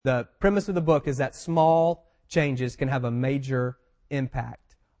The premise of the book is that small changes can have a major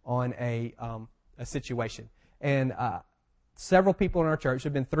impact on a situation. And several people in our church, there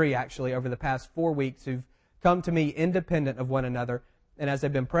have been 3 actually, over the past 4 weeks, who've come to me independent of one another. And as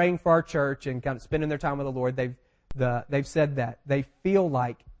they've been praying for our church and kind of spending their time with the Lord, they've said that they feel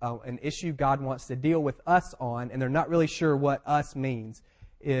like an issue God wants to deal with us on, and they're not really sure what us means,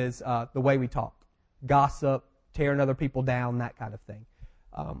 is the way we talk. Gossip, tearing other people down, that kind of thing.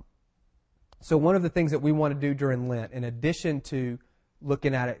 So one of the things that we want to do during Lent, in addition to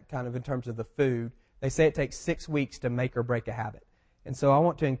looking at it kind of in terms of the food, they say it takes 6 weeks to make or break a habit. And so I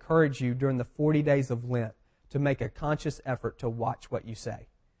want to encourage you during the 40 days of Lent to make a conscious effort to watch what you say.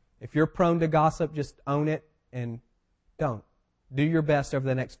 If you're prone to gossip, just own it and don't. Do your best over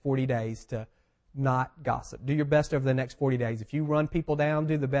the next 40 days to not gossip. Do your best over the next 40 days. If you run people down,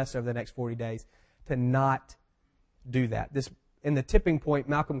 do the best over the next 40 days to not do that. In the tipping point,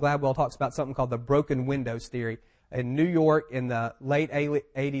 Malcolm Gladwell talks about something called the broken windows theory. In New York in the late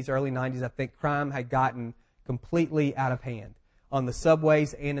 80s, early 90s, I think crime had gotten completely out of hand on the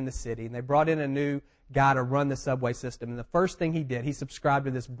subways and in the city. And they brought in a new guy to run the subway system. And the first thing he did, he subscribed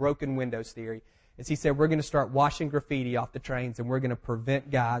to this broken windows theory, is he said, we're going to start washing graffiti off the trains and we're going to prevent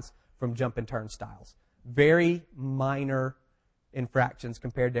guys from jumping turnstiles. Very minor infractions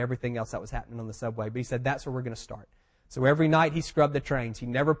compared to everything else that was happening on the subway. But he said, that's where we're going to start. So every night he scrubbed the trains. He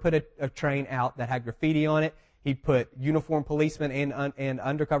never put a train out that had graffiti on it. He put uniformed policemen and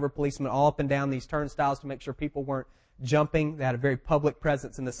undercover policemen all up and down these turnstiles to make sure people weren't jumping. They had a very public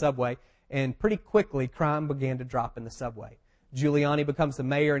presence in the subway. And pretty quickly, crime began to drop in the subway. Giuliani becomes the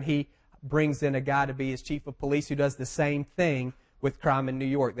mayor, and he brings in a guy to be his chief of police who does the same thing with crime in New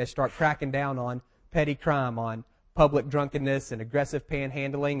York. They start cracking down on petty crime, on public drunkenness and aggressive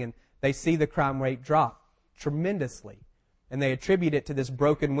panhandling, and they see the crime rate drop tremendously. And they attribute it to this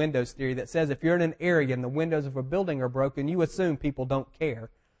broken windows theory that says if you're in an area and the windows of a building are broken, you assume people don't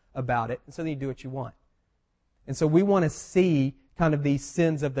care about it, and so then you do what you want. And so we want to see kind of these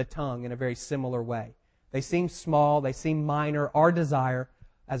sins of the tongue in a very similar way. They seem small, they seem minor. Our desire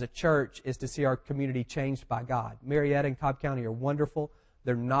as a church is to see our community changed by God. Marietta and Cobb County are wonderful.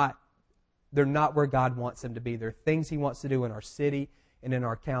 They're not where God wants them to be. There are things He wants to do in our city and in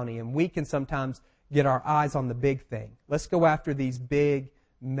our county, and we can sometimes get our eyes on the big thing. Let's go after these big,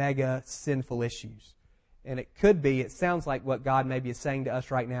 mega, sinful issues. And it sounds like what God maybe is saying to us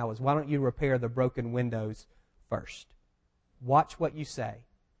right now is, why don't you repair the broken windows first? Watch what you say.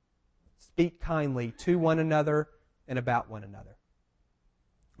 Speak kindly to one another and about one another.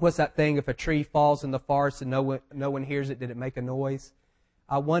 What's that thing, if a tree falls in the forest and no one hears it, did it make a noise?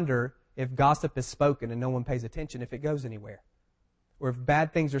 I wonder if gossip is spoken and no one pays attention, if it goes anywhere. Or if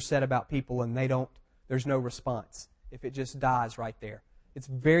bad things are said about people and there's no response, if it just dies right there. It's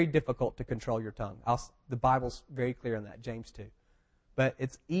very difficult to control your tongue. The Bible's very clear on that, James 2. But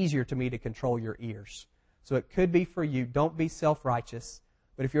it's easier to me to control your ears. So it could be for you. Don't be self-righteous.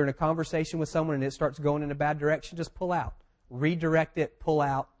 But if you're in a conversation with someone and it starts going in a bad direction, just pull out. Redirect it, pull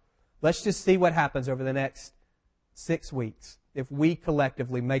out. Let's just see what happens over the next 6 weeks if we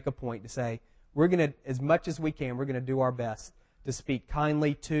collectively make a point to say, we're going to, as much as we can, we're going to do our best to speak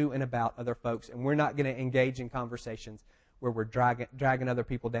kindly to and about other folks, and we're not going to engage in conversations where we're dragging other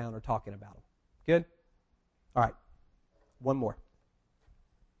people down or talking about them. Good? All right. One more.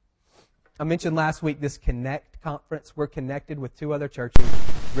 I mentioned last week this Connect conference. We're connected with 2 other churches,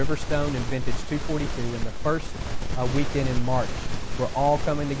 Riverstone and Vintage 242, in the first weekend in March. We're all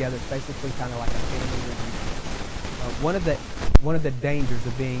coming together. It's basically kind of like a family reunion. One of the dangers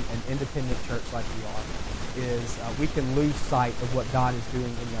of being an independent church like we are is we can lose sight of what God is doing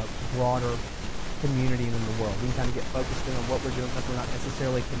in the broader community and in the world. We can kind of get focused in on what we're doing because we're not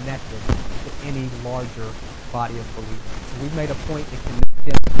necessarily connected to any larger body of believers. So we've made a point to connect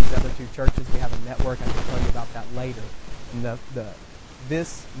in with these other 2 churches. We have a network. I can tell you about that later. And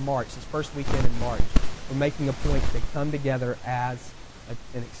this first weekend in March, we're making a point to come together as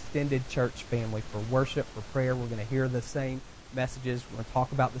an extended church family for worship, for prayer. We're going to hear the same messages. We're going to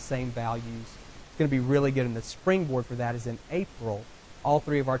talk about the same values. It's going to be really good. And the springboard for that is in April. All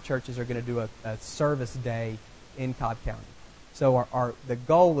 3 of our churches are going to do a service day in Cobb County. So the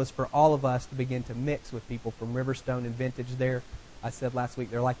goal is for all of us to begin to mix with people from Riverstone and Vintage there. I said last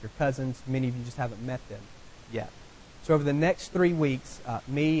week they're like your cousins. Many of you just haven't met them yet. So over the next 3 weeks,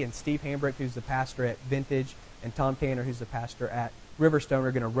 me and Steve Hambrick, who's the pastor at Vintage, and Tom Tanner, who's the pastor at Riverstone,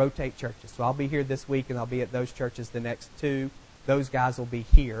 are going to rotate churches. So I'll be here this week, and I'll be at those churches the next 2. Those guys will be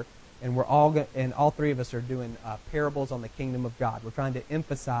here. And all 3 of us are doing parables on the kingdom of God. We're trying to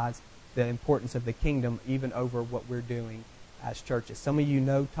emphasize the importance of the kingdom even over what we're doing as churches. Some of you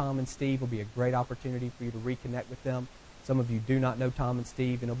know Tom and Steve. It'll be a great opportunity for you to reconnect with them. Some of you do not know Tom and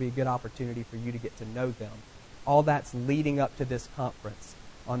Steve, and it'll be a good opportunity for you to get to know them. All that's leading up to this conference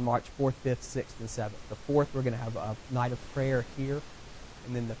on March 4th, 5th, 6th, and 7th. The 4th, we're going to have a night of prayer here.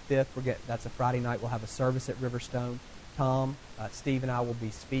 And then the 5th, that's a Friday night, we'll have a service at Riverstone. Tom, Steve, and I will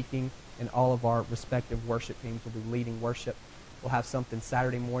be speaking, and all of our respective worship teams will be leading worship. We'll have something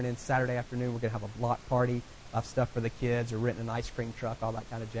Saturday morning. Saturday afternoon, we're going to have a block party. We'll have stuff for the kids, or renting an ice cream truck, all that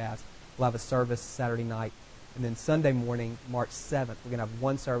kind of jazz. We'll have a service Saturday night. And then Sunday morning, March 7th, we're going to have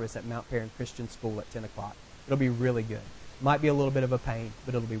one service at Mount Perrin Christian School at 10 o'clock. It'll be really good. Might be a little bit of a pain,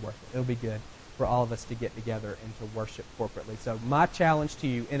 but it'll be worth it. It'll be good for all of us to get together and to worship corporately. So my challenge to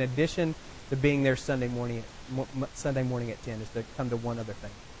you, in addition to being there Sunday morning at 10, is to come to one other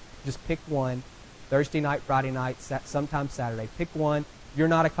thing. Just pick one. Thursday night, Friday night, sometime Saturday. Pick one. You're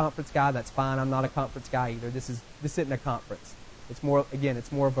not a conference guy. That's fine. I'm not a conference guy either. This isn't a conference. It's more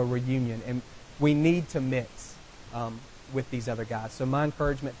of a reunion, and we need to mix with these other guys. So my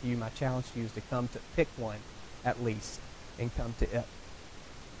encouragement to you, my challenge to you, is to pick one at least and come to it.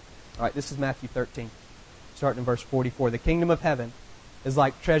 All right, this is Matthew 13, starting in verse 44. The kingdom of heaven is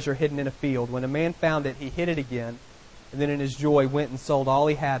like treasure hidden in a field. When a man found it, he hid it again, and then in his joy went and sold all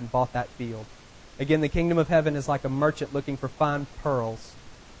he had and bought that field. Again, the kingdom of heaven is like a merchant looking for fine pearls.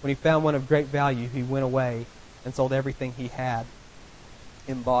 When he found one of great value, he went away and sold everything he had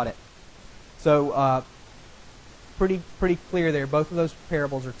and bought it. So, pretty clear there. Both of those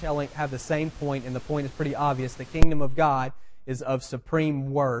parables have the same point, and the point is pretty obvious. The kingdom of God is of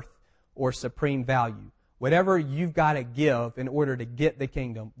supreme worth or supreme value. Whatever you've got to give in order to get the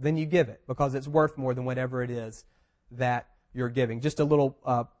kingdom, then you give it, because it's worth more than whatever it is that you're giving. Just a little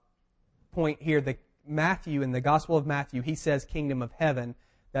point here. Matthew, in the Gospel of Matthew, he says kingdom of heaven.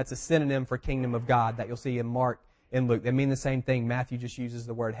 That's a synonym for kingdom of God that you'll see in Mark and Luke. They mean the same thing. Matthew just uses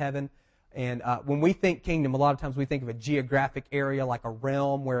the word heaven. And when we think kingdom, a lot of times we think of a geographic area, like a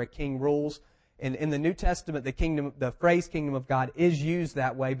realm where a king rules. And in the New Testament, the phrase kingdom of God is used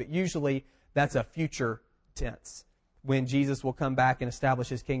that way, but usually that's a future tense, when Jesus will come back and establish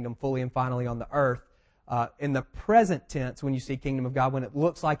His kingdom fully and finally on the earth. In the present tense, when you see kingdom of God, when it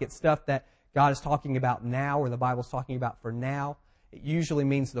looks like it's stuff that God is talking about now, or the Bible's talking about for now, it usually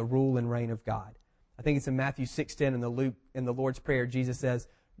means the rule and reign of God. I think it's in Matthew 6:10 in the Lord's Prayer, Jesus says,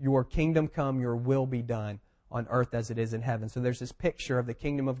 "Your kingdom come, your will be done on earth as it is in heaven." So there's this picture of the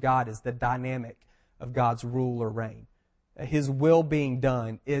kingdom of God as the dynamic of God's rule or reign. His will being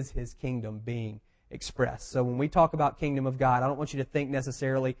done is His kingdom being expressed. So when we talk about kingdom of God, I don't want you to think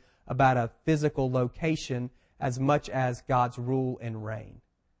necessarily about a physical location as much as God's rule and reign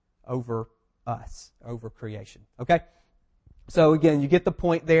over us, over creation. Okay? So again, you get the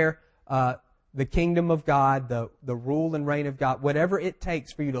point there. The kingdom of God, the rule and reign of God, whatever it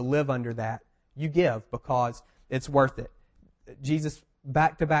takes for you to live under that, you give, because it's worth it. Jesus,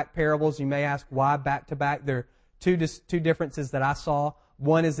 back-to-back parables, you may ask why back-to-back. There are two differences that I saw.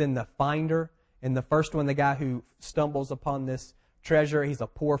 One is in the finder. In the first one, the guy who stumbles upon this treasure, he's a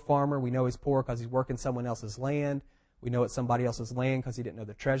poor farmer. We know he's poor because he's working someone else's land. We know it's somebody else's land because he didn't know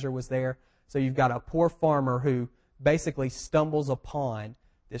the treasure was there. So you've got a poor farmer who basically stumbles upon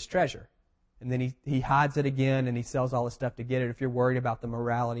this treasure. And then he hides it again, and he sells all his stuff to get it. If you're worried about the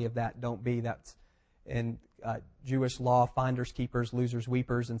morality of that, don't be. That's in Jewish law, finders, keepers, losers,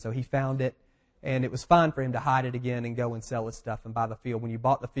 weepers. And so he found it, and it was fine for him to hide it again and go and sell his stuff and buy the field. When you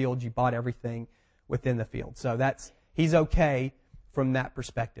bought the field, you bought everything within the field. So he's okay from that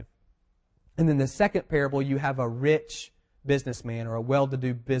perspective. And then the second parable, you have a rich businessman or a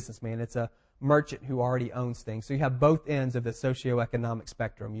well-to-do businessman. It's a merchant who already owns things. So you have both ends of the socioeconomic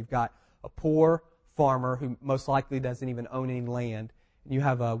spectrum. You've got a poor farmer who most likely doesn't even own any land, and you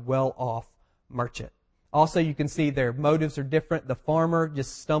have a well-off merchant. Also, you can see their motives are different. The farmer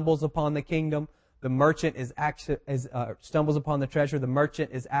just stumbles upon the kingdom. The merchant stumbles upon the treasure. The merchant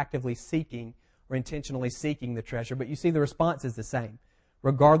is actively seeking or intentionally seeking the treasure. But you see the response is the same.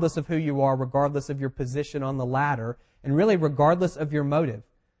 Regardless of who you are, regardless of your position on the ladder, and really regardless of your motive,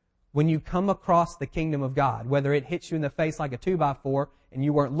 when you come across the kingdom of God, whether it hits you in the face like a 2x4 and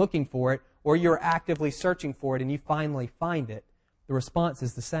you weren't looking for it, or you're actively searching for it and you finally find it, the response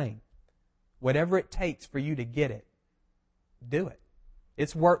is the same. Whatever it takes for you to get it, do it.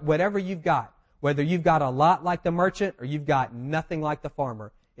 It's worth whatever you've got. Whether you've got a lot like the merchant or you've got nothing like the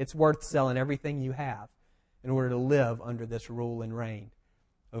farmer, it's worth selling everything you have in order to live under this rule and reign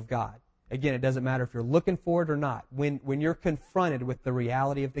of God. Again, it doesn't matter if you're looking for it or not. When you're confronted with the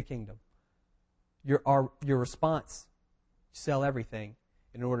reality of the kingdom, your response, sell everything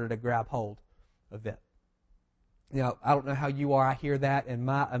in order to grab hold of it. I don't know how you are. I hear that, and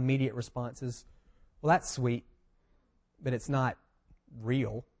my immediate response is, well, that's sweet, but it's not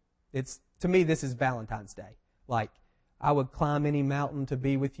real. To me, this is Valentine's Day. Like, I would climb any mountain to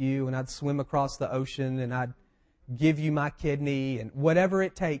be with you, and I'd swim across the ocean, and I'd give you my kidney, and whatever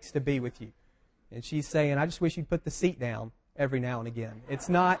it takes to be with you. And she's saying, I just wish you'd put the seat down every now and again.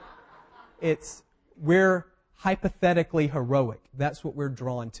 We're hypothetically heroic. That's what we're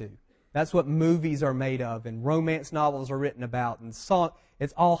drawn to. That's what movies are made of, and romance novels are written about, and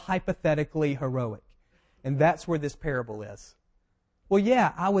it's all hypothetically heroic. And that's where this parable is. Well,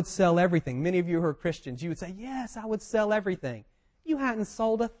 yeah, I would sell everything. Many of you who are Christians, you would say, yes, I would sell everything. You hadn't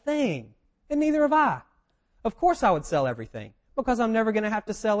sold a thing, and neither have I. Of course I would sell everything, because I'm never going to have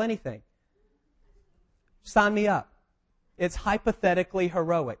to sell anything. Sign me up. It's hypothetically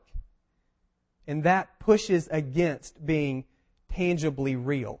heroic. And that pushes against being tangibly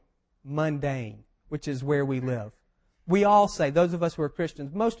real, mundane, which is where we live. We all say, those of us who are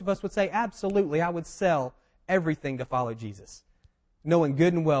Christians, most of us would say, absolutely, I would sell everything to follow Jesus. Knowing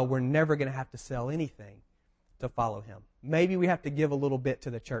good and well we're never going to have to sell anything to follow Him. Maybe we have to give a little bit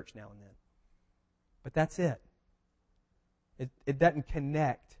to the church now and then. But that's it. It doesn't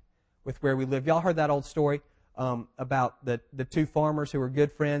connect with where we live. Y'all heard that old story about the two farmers who were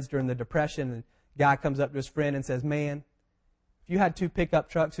good friends during the Depression, and the guy comes up to his friend and says, man, if you had 2 pickup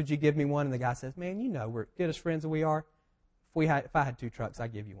trucks, would you give me one? And the guy says, man, you know we're good as friends as we are. If I had 2 trucks,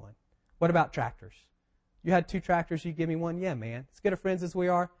 I'd give you one. What about tractors? You had 2 tractors, you'd give me one? Yeah, man. As good of friends as we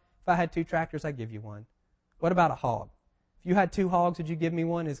are, if I had 2 tractors, I'd give you one. What about a hog? If you had 2 hogs, would you give me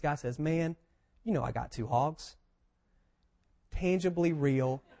one? This guy says, man, you know I got 2 hogs. Tangibly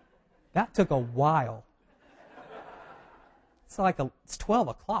real. That took a while. It's 12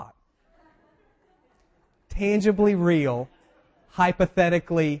 o'clock. Tangibly real,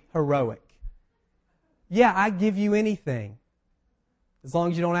 hypothetically heroic. Yeah, I'd give you anything, as long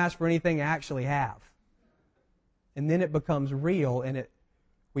as you don't ask for anything I actually have. And then it becomes real, and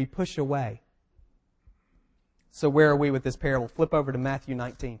we push away. So where are we with this parable? Flip over to Matthew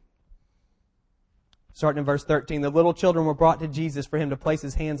 19. Starting in verse 13. The little children were brought to Jesus for Him to place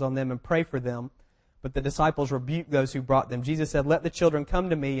His hands on them and pray for them. But the disciples rebuked those who brought them. Jesus said, let the children come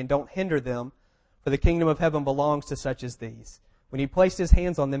to me and don't hinder them, for the kingdom of heaven belongs to such as these. When He placed His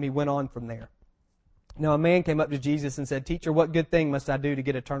hands on them, He went on from there. Now a man came up to Jesus and said, Teacher, what good thing must I do to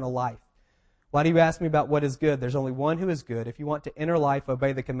get eternal life? Why do you ask me about what is good? There's only one who is good. If you want to enter life,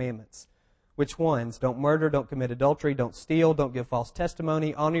 obey the commandments. Which ones? Don't murder, don't commit adultery, don't steal, don't give false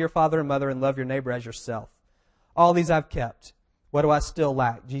testimony, honor your father and mother, and love your neighbor as yourself. All these I've kept. What do I still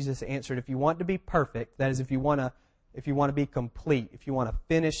lack? Jesus answered, if you want to be perfect, that is, if you want to be complete, if you want to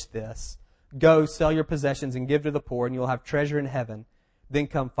finish this, go sell your possessions and give to the poor, and you'll have treasure in heaven. Then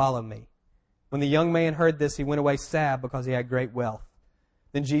come follow me. When the young man heard this, he went away sad because he had great wealth.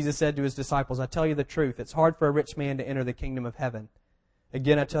 Then Jesus said to His disciples, I tell you the truth, it's hard for a rich man to enter the kingdom of heaven.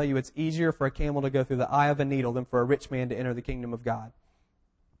 Again, I tell you, it's easier for a camel to go through the eye of a needle than for a rich man to enter the kingdom of God.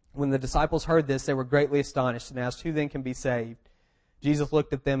 When the disciples heard this, they were greatly astonished and asked, who then can be saved? Jesus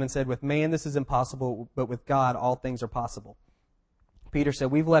looked at them and said, with man this is impossible, but with God all things are possible. Peter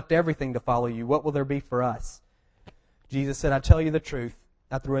said, we've left everything to follow you. What will there be for us? Jesus said, I tell you the truth.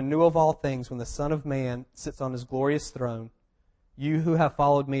 At the renewal of all things, when the Son of Man sits on His glorious throne, you who have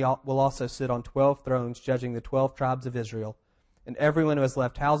followed me will also sit on 12 thrones, judging the 12 tribes of Israel. And everyone who has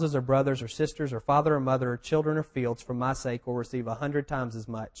left houses or brothers or sisters or father or mother or children or fields for my sake will receive 100 times as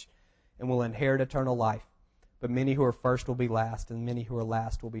much and will inherit eternal life. But many who are first will be last, and many who are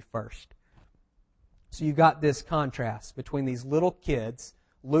last will be first. So you've got this contrast between these little kids.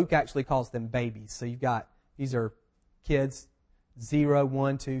 Luke actually calls them babies. So these are kids 0,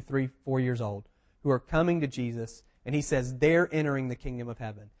 1, 2, 3, 4 years old who are coming to Jesus, and He says they're entering the kingdom of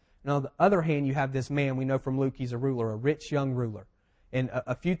heaven. Now, on the other hand, you have this man, we know from Luke, he's a ruler, a rich young ruler. And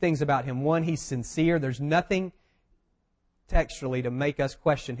a few things about him. One, he's sincere. There's nothing textually to make us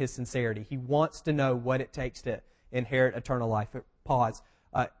question his sincerity. He wants to know what it takes to inherit eternal life. Pause.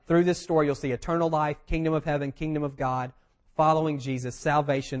 Through this story, you'll see eternal life, kingdom of heaven, kingdom of God, following Jesus,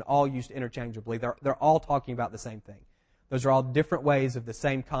 salvation, all used interchangeably. They're all talking about the same thing. Those are all different ways of the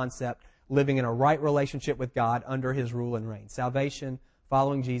same concept, living in a right relationship with God under His rule and reign. Salvation,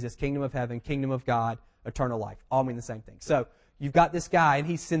 following Jesus, kingdom of heaven, kingdom of God, eternal life. All mean the same thing. So you've got this guy, and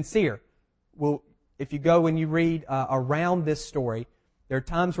he's sincere. Well, if you go and you read around this story, there are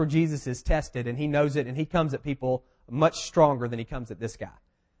times where Jesus is tested, and He knows it, and He comes at people much stronger than He comes at this guy.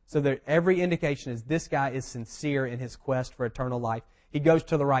 So every indication is this guy is sincere in his quest for eternal life. He goes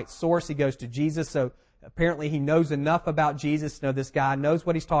to the right source. He goes to Jesus. So apparently he knows enough about Jesus to know this guy knows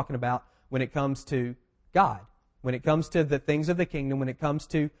what he's talking about when it comes to God. When it comes to the things of the kingdom, when it comes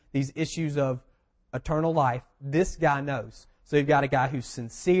to these issues of eternal life, this guy knows. So you've got a guy who's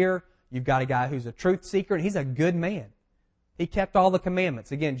sincere, you've got a guy who's a truth seeker, and he's a good man. He kept all the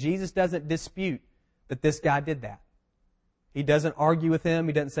commandments. Again, Jesus doesn't dispute that this guy did that. He doesn't argue with him.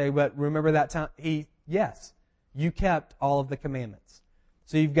 He doesn't say, but remember that time? Yes, you kept all of the commandments.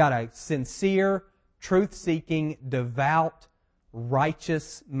 So you've got a sincere, truth-seeking, devout,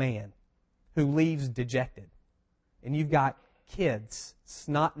 righteous man who leaves dejected. And you've got kids,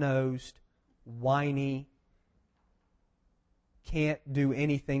 snot-nosed, whiny, can't do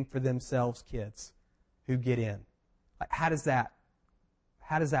anything for themselves kids who get in. Like, how does that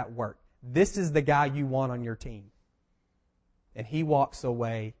work? This is the guy you want on your team. And he walks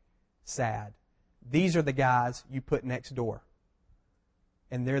away sad. These are the guys you put next door.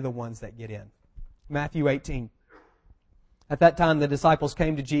 And they're the ones that get in. Matthew 18. At that time the disciples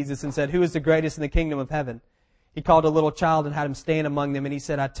came to Jesus and said, "Who is the greatest in the kingdom of heaven?" He called a little child and had him stand among them, and he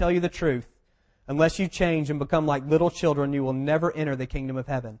said, "I tell you the truth, unless you change and become like little children, you will never enter the kingdom of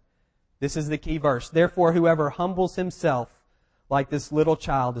heaven." This is the key verse. "Therefore, whoever humbles himself like this little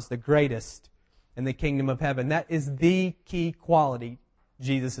child is the greatest in the kingdom of heaven." That is the key quality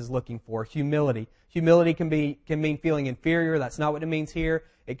Jesus is looking for. Humility. Humility can mean feeling inferior. That's not what it means here.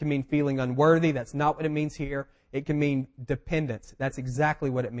 It can mean feeling unworthy. That's not what it means here. It can mean dependence. That's exactly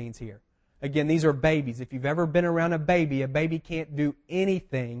what it means here. Again, these are babies. If you've ever been around a baby can't do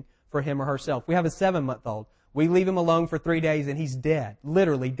anything for him or herself. We have a 7-month-old. We leave him alone for 3 days and he's dead.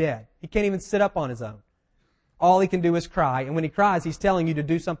 Literally dead. He can't even sit up on his own. All he can do is cry. And when he cries, he's telling you to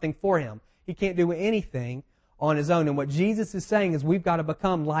do something for him. He can't do anything on his own. And what Jesus is saying is we've got to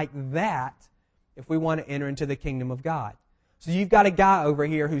become like that if we want to enter into the kingdom of God. So you've got a guy over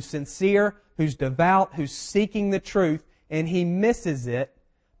here who's sincere, who's devout, who's seeking the truth, and he misses it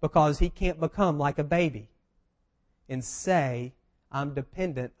because he can't become like a baby and say, "I'm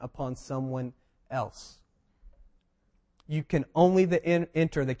dependent upon someone else." You can only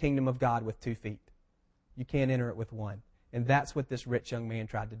enter the kingdom of God with 2 feet. You can't enter it with one. And that's what this rich young man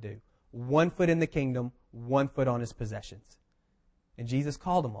tried to do. 1 foot in the kingdom, 1 foot on his possessions. And Jesus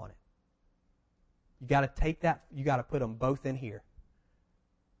called him on it. You got to take that, you got to put them both in here.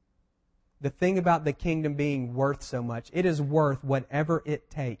 The thing about the kingdom being worth so much, it is worth whatever it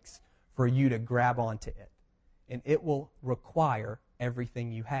takes for you to grab onto it. And it will require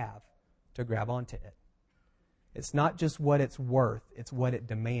everything you have to grab onto it. It's not just what it's worth, it's what it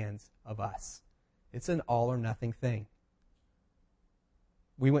demands of us. It's an all or nothing thing.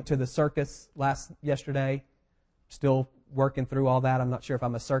 We went to the circus yesterday. Still working through all that. I'm not sure if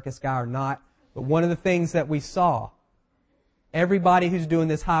I'm a circus guy or not. But one of the things that we saw, everybody who's doing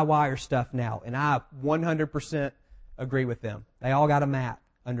this high wire stuff now, and I 100% agree with them. They all got a mat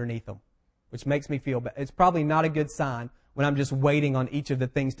underneath them, which makes me feel bad. It's probably not a good sign when I'm just waiting on each of the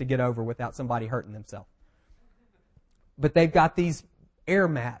things to get over without somebody hurting themselves. But they've got these air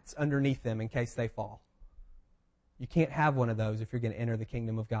mats underneath them in case they fall. You can't have one of those if you're going to enter the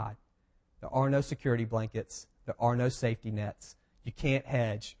kingdom of God. There are no security blankets. There are no safety nets. You can't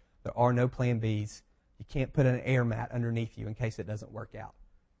hedge. There are no plan Bs. You can't put an air mat underneath you in case it doesn't work out.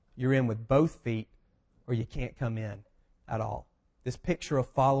 You're in with both feet or you can't come in at all. This picture of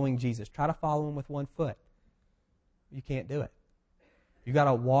following Jesus. Try to follow him with 1 foot. You can't do it. You got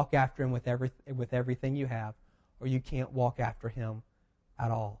to walk after him with everything you have, or you can't walk after him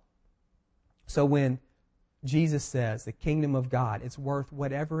at all. So when Jesus says the kingdom of God, it's worth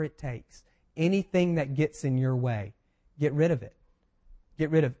whatever it takes. Anything that gets in your way, get rid of it. Get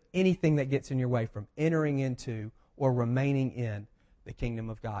rid of anything that gets in your way from entering into or remaining in the kingdom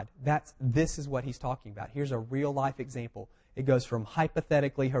of God. This is what he's talking about. Here's a real life example. It goes from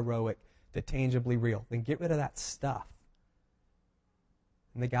hypothetically heroic to tangibly real. Then get rid of that stuff.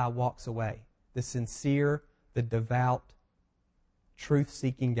 And the guy walks away. The sincere, the devout,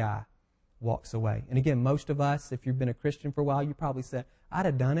 truth-seeking guy walks away. And again, most of us, if you've been a Christian for a while, you probably said, "I'd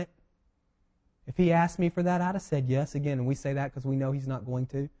have done it. If he asked me for that, I'd have said yes." Again, and we say that because we know he's not going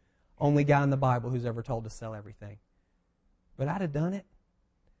to. Only guy in the Bible who's ever told to sell everything. But I'd have done it.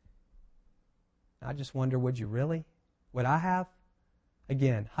 I just wonder, would you really? Would I have?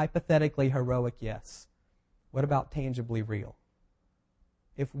 Again, hypothetically heroic, yes. What about tangibly real?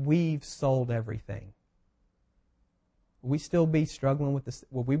 If we've sold everything, will we still be struggling with this?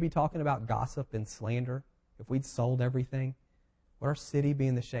 Will we be talking about gossip and slander if we'd sold everything? Would our city be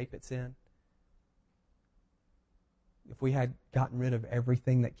in the shape it's in? If we had gotten rid of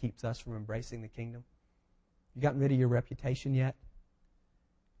everything that keeps us from embracing the kingdom? You gotten rid of your reputation yet?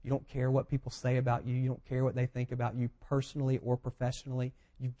 You don't care what people say about you. You don't care what they think about you personally or professionally.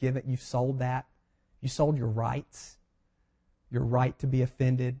 You've sold that. You sold your rights, your right to be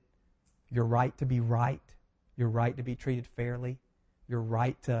offended, your right to be right, your right to be treated fairly, your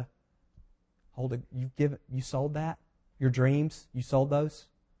right to you sold that? Your dreams, you sold those?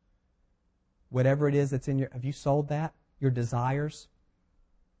 Whatever it is that's have you sold that? Your desires?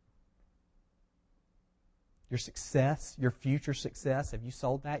 Your success, your future success, have you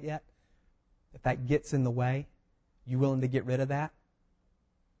sold that yet? If that gets in the way, you willing to get rid of that?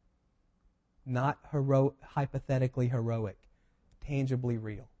 Not hypothetically heroic, tangibly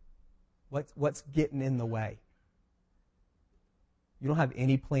real. What's getting in the way? You don't have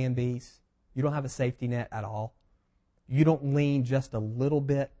any plan Bs. You don't have a safety net at all. You don't lean just a little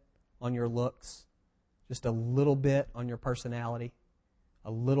bit on your looks, just a little bit on your personality,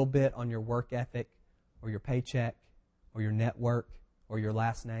 a little bit on your work ethic or your paycheck or your network or your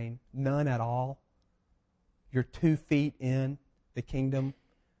last name. None at all. You're 2 feet in the kingdom.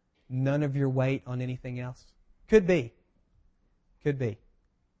 None of your weight on anything else. Could be. Could be.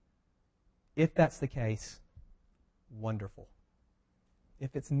 If that's the case, wonderful.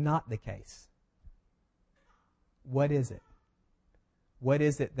 If it's not the case, what is it? What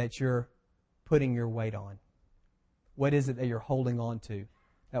is it that you're putting your weight on? What is it that you're holding on to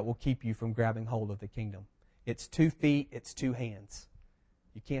that will keep you from grabbing hold of the kingdom? It's 2 feet, it's 2 hands.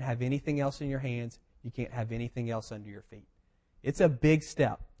 You can't have anything else in your hands. You can't have anything else under your feet. It's a big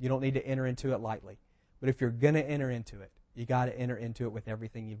step. You don't need to enter into it lightly. But if you're going to enter into it, you got to enter into it with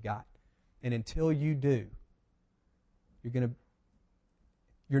everything you've got. And until you do,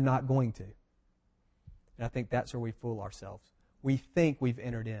 you're not going to. And I think that's where we fool ourselves. We think we've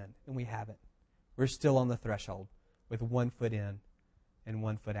entered in, and we haven't. We're still on the threshold with 1 foot in and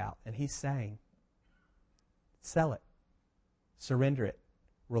 1 foot out. And he's saying, sell it, surrender it,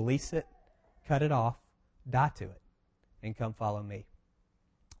 release it, cut it off, die to it, and come follow me.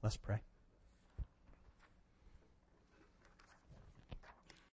 Let's pray.